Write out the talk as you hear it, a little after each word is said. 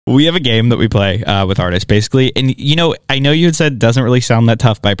We have a game that we play with artists, basically. And, you know, I know you had said it doesn't really sound that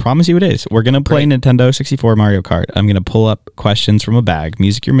tough, but I promise you it is. We're going to play Nintendo 64 Mario Kart. I'm going to pull up questions from a bag.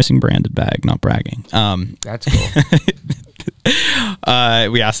 Music You're Missing branded bag, not bragging. That's cool.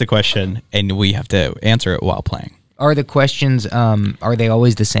 We ask the question, and we have to answer it while playing. Are the questions, are they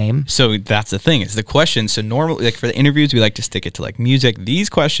always the same? So that's the thing, is the questions. So normally, like for the interviews, we like to stick it to like music. These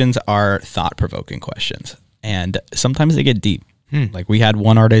questions are thought-provoking questions, and sometimes they get deep. Like we had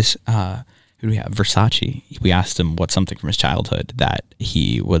one artist, who do we have? Versace. We asked him what's something from his childhood that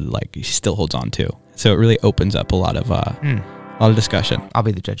he would like, he still holds on to. So it really opens up a lot of discussion. I'll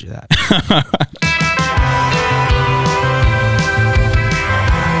be the judge of that.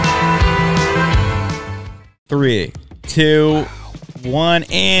 3, 2, 1,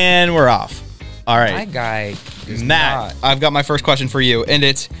 and we're off. All right. My guy is Matt, not. I've got my first question for you, and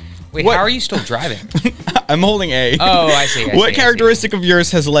it's... Wait, how are you still driving? I'm holding A. Oh, I see. What characteristic of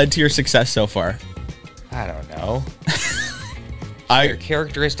yours has led to your success so far? I don't know. Your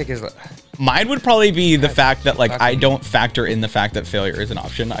characteristic is... Mine would probably be the fact that, like, I don't factor in the fact that failure is an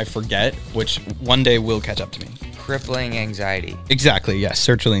option. I forget, which one day will catch up to me. Crippling anxiety. Exactly, yes.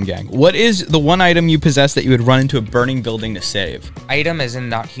 Sertraline gang. What is the one item you possess that you would run into a burning building to save? Item as in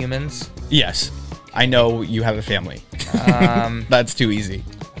not humans? Yes. I know you have a family. That's too easy.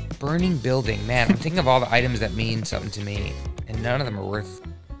 Burning building. Man, I'm thinking of all the items that mean something to me, and none of them are worth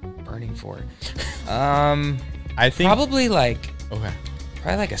burning for. I think... Probably like... Okay.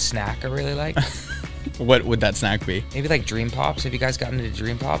 Probably like a snack I really like. What would that snack be? Maybe like Dream Pops. Have you guys gotten into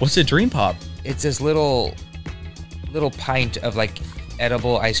Dream Pops? What's a Dream Pop? It's this little pint of like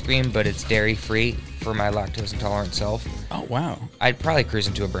edible ice cream, but it's dairy free for my lactose intolerant self. Oh wow! I'd probably cruise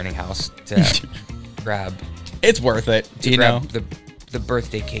into a burning house to grab. It's worth it. To grab the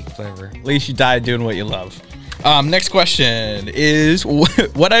birthday cake flavor. At least you died doing what you love. Next question is: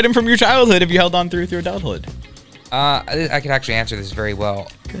 what item from your childhood have you held on through adulthood? I could actually answer this very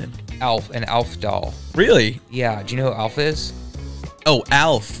well. Good. An Alf doll. Really? Yeah. Do you know who Alf is? Oh,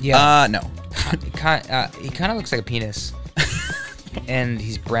 Alf. Yeah. No. He kind of looks like a penis, and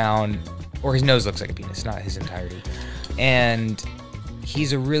he's brown, or his nose looks like a penis, not his entirety. And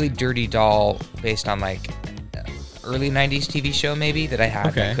he's a really dirty doll based on like early '90s TV show maybe that I had.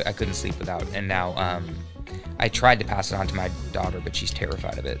 Okay. I couldn't sleep without, and now I tried to pass it on to my daughter, but she's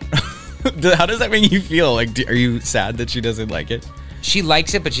terrified of it. How does that make you feel? Like, are you sad that she doesn't like it? She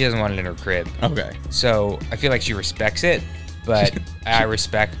likes it, but she doesn't want it in her crib. Okay. So I feel like she respects it, but I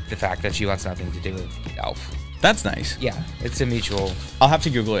respect the fact that she wants nothing to do with Alf. That's nice. Yeah, it's a mutual. I'll have to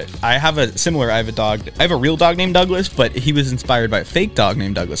Google it. I have a dog. I have a real dog named Douglas, but he was inspired by a fake dog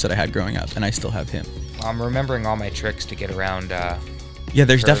named Douglas that I had growing up, and I still have him. I'm remembering all my tricks to get around. Yeah,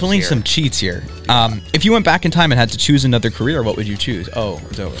 there's definitely some cheats here. If you went back in time and had to choose another career, what would you choose? Oh,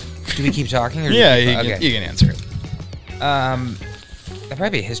 it's over. Do we keep talking? Or Yeah, you can answer it. I'd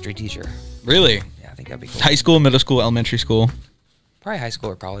probably be a history teacher. Really? Yeah, I think that'd be cool. High school, middle school, elementary school. Probably high school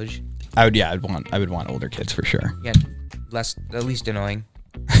or college. I would want older kids for sure. Yeah, at least annoying.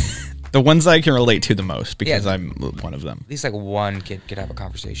 The ones that I can relate to the most, because I'm one of them. At least like one kid could have a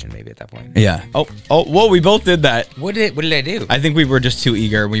conversation maybe at that point. Yeah. Oh, whoa, we both did that. What did I do? I think we were just too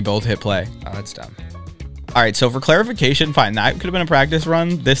eager and we both hit play. Oh, that's dumb. All right, so for clarification, fine, that could have been a practice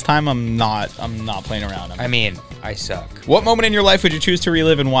run. This time I'm not playing around. I mean, I suck. What moment in your life would you choose to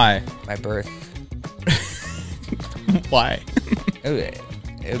relive and why? My birth. Why?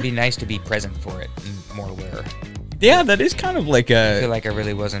 It would be nice to be present for it and more aware. Yeah, that is kind of like I feel like I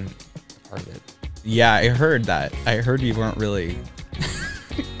really wasn't part of it. Yeah, I heard that. I heard you weren't really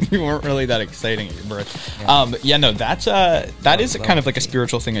that exciting at your birth. Yeah, no, that is kind of like a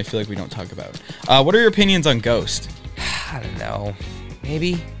spiritual thing I feel like we don't talk about. What are your opinions on Ghost? I don't know.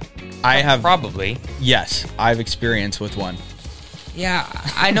 Maybe. I have probably. Yes, I've experience with one. Yeah,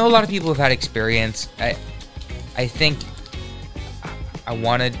 I know a lot of people have had experience. I think I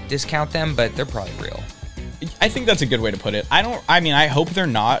want to discount them, but they're probably real. I think that's a good way to put it. I hope they're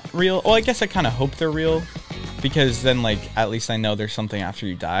not real. Well, I guess I kind of hope they're real, because then, like, at least I know there's something after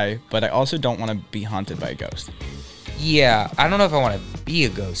you die, but I also don't want to be haunted by a ghost. Yeah, I don't know if I want to be a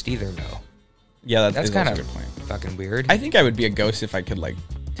ghost either, though. Yeah, that's kind of a good point. Fucking weird. I think I would be a ghost if I could, like,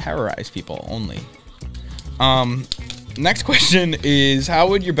 terrorize people only. Next question is, how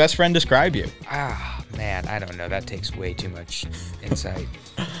would your best friend describe you? Ah, man, I don't know. That takes way too much insight.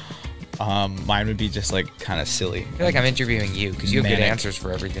 Mine would be just, like, kind of silly. I feel like I'm interviewing you, because you have good answers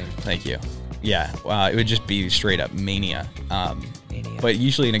for everything. Thank you. Yeah, it would just be straight up mania. Mania. But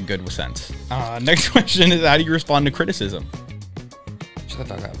usually in a good sense. Next question is, how do you respond to criticism? Shut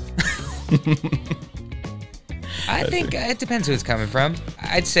the fuck up. I think it depends who it's coming from.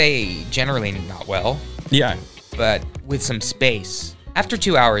 I'd say generally not well, Yeah. but with some space. After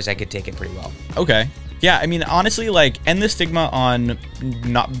 2 hours, I could take it pretty well. Okay. Yeah, I mean, honestly, like, end the stigma on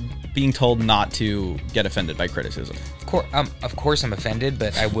not being told not to get offended by criticism. Of course I'm offended,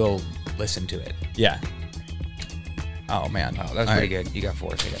 but I will listen to it. Yeah. Oh, man. Oh, that was pretty good. You got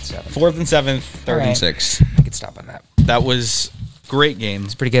 4th, I got 7th. 4th and 7th, 3rd and 6th. I could stop on that. That was great game.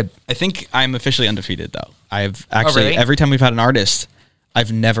 It's pretty good. I think I'm officially undefeated, though. I've actually, really? every time we've had an artist,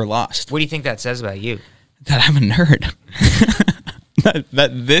 I've never lost. What do you think that says about you? That I'm a nerd.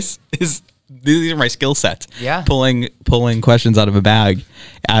 These are my skill sets. Yeah. Pulling questions out of a bag,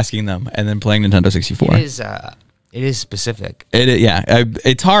 asking them, and then playing Nintendo 64. It is specific.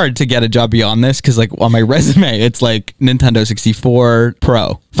 It's hard to get a job beyond this because, like, on my resume, it's like Nintendo 64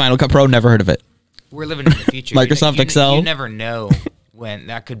 Pro, Final Cut Pro. Never heard of it. We're living in the future. Microsoft Excel. You never know when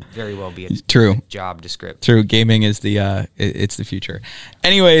that could very well be a True job description. True. Gaming is it's the future.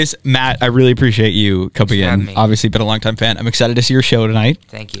 Anyways, Matt, I really appreciate you coming in. Obviously, been a long time fan. I'm excited to see your show tonight.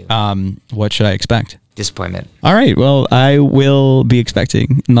 Thank you. What should I expect? Disappointment. All right. Well, I will be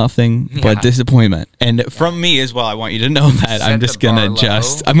expecting nothing but disappointment. And from me as well, I want you to know that I'm just going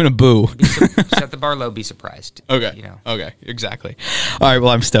to I'm going to boo. Set the bar low, be surprised. Okay. You know. Okay. Exactly. All right. Well,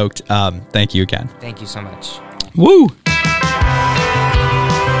 I'm stoked. Thank you again. Thank you so much. Woo.